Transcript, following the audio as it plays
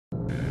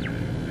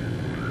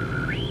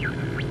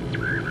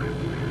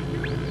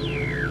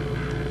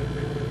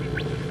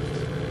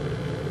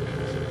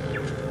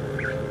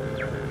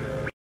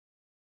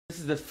This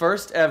is the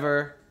first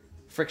ever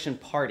Friction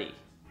party.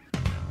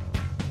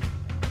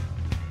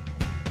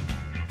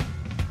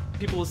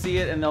 People will see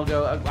it and they'll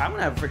go, I want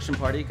to have a Friction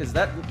party because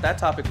that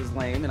topic was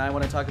lame and I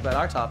want to talk about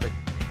our topic.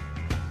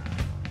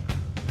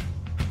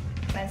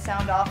 And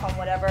sound off on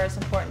whatever is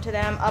important to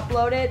them,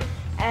 upload it,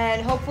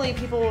 and hopefully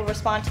people will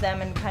respond to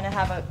them and kind of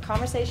have a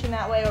conversation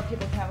that way, or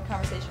people can have a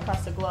conversation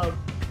across the globe.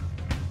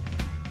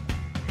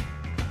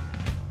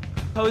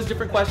 Pose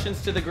different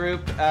questions to the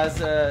group as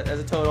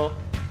a total.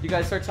 You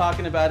guys start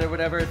talking about it,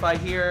 whatever. If I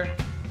hear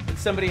that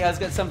somebody has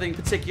got something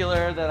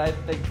particular that I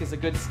think is a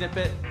good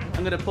snippet,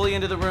 I'm going to pull you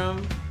into the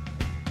room.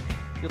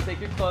 You'll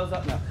take your clothes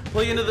off. No,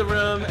 pull you into the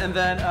room, and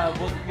then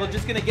we're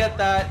just gonna get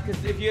that,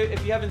 because if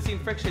you haven't seen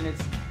Friction,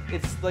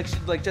 it's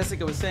like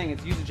Jessica was saying,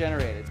 it's user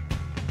generated.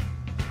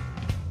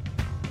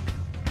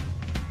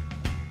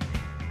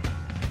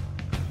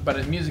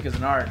 But music is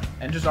an art,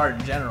 and just art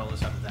in general is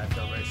something that I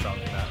feel very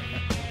strongly about.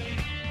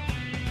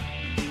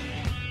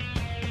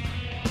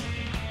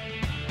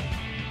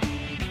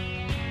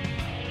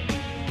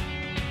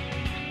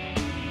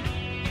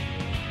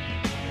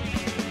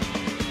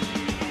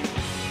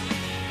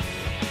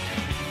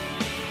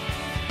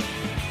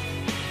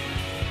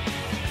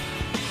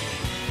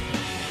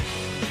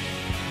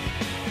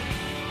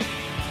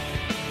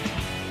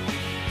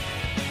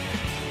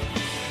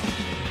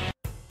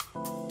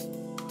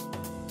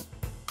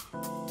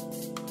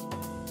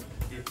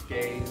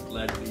 Gays,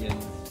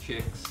 lesbians,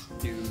 chicks,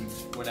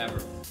 dudes,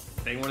 whatever.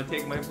 They want to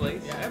take my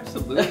place? Yeah,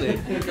 absolutely.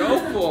 Go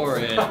for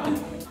it.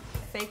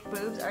 Fake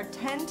boobs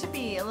tend to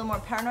be a little more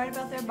paranoid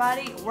about their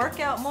body,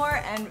 work out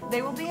more, and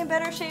they will be in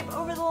better shape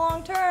over the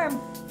long term.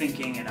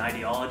 Thinking and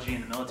ideology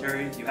in the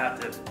military, you have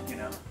to, you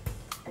know,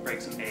 break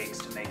some eggs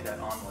to make that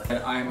omelet.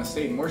 I am a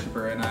Satan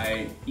worshiper and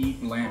I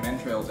eat lamb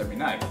entrails every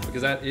night.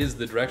 Because that is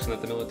the direction that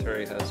the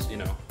military has,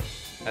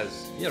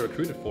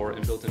 recruited for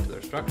and built into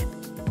their structure.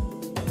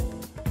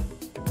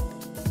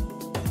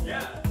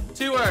 Yeah.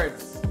 2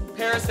 words.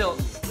 Paris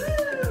Hilton.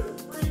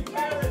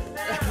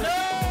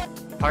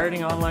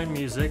 Pirating online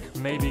music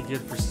may be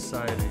good for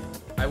society.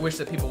 I wish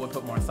that people would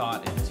put more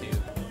thought into,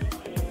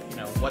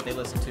 what they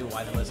listen to,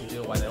 why they listen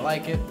to it, why they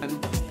like it.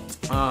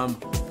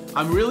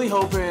 I'm really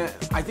hoping,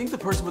 I think the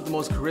person with the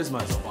most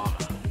charisma is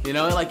Obama. You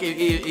know, like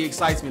it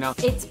excites me now.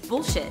 It's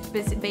bullshit,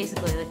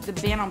 basically. Like the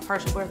ban on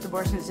partial birth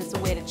abortion is just a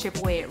way to chip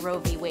away at Roe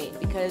v. Wade,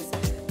 because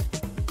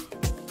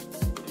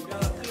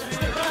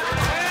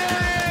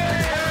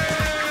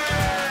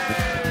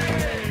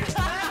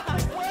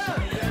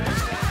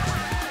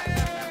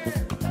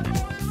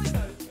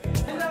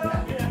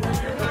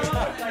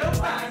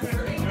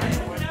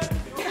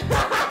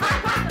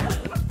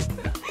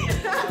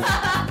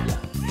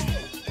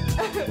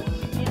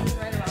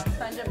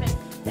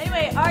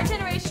Anyway, our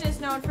generation is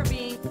known for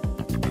being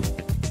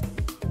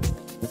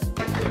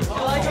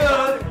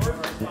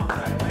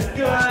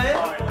Good.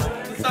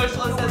 The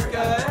socialist says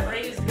good.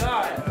 Praise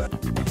God.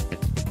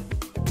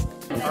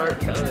 Art,